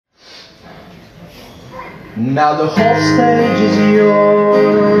Now the whole stage is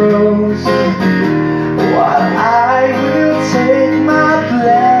yours, while I will take my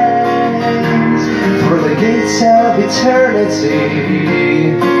place through the gates of eternity.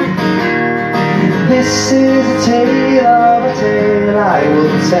 This is a tale of a tale I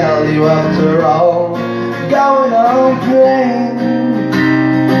will tell you after all. Going on playing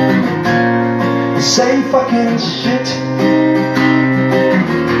the same fucking shit.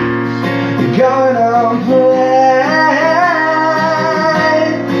 Going on playing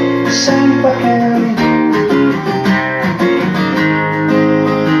the same fucking.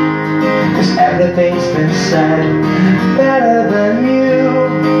 'Cause everything's been said better than you.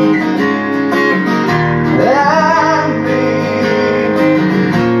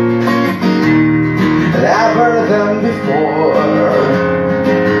 Than before.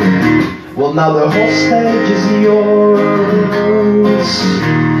 Well, now the whole stage is yours,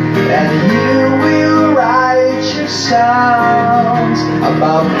 and you will write your songs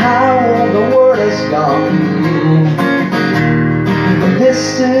about how the world has gone. This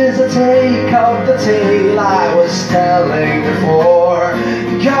is a take of the tale I was telling before.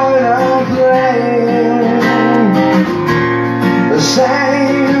 Going on playing the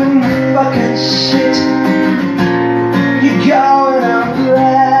same fucking shit. Going on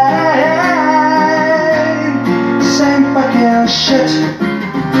playing the same fucking shit.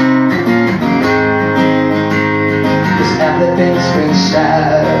 'Cause everything's been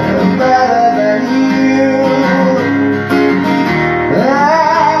said better than you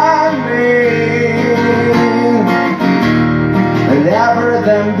and me, and ever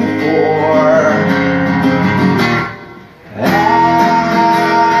than before.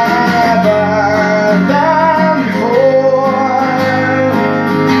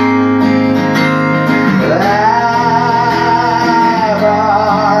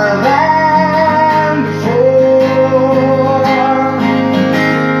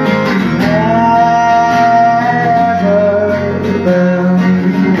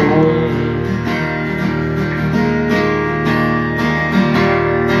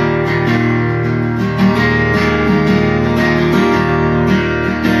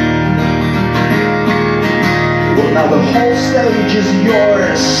 Now the whole stage is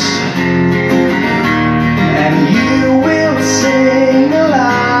yours, and you will sing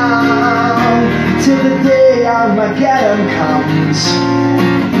along till the day Armageddon comes.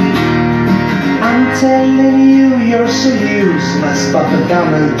 I'm telling you, you're so useless, but the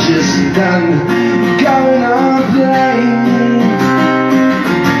damage is done. Going on playing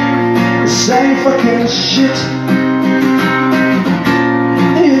the same fucking shit.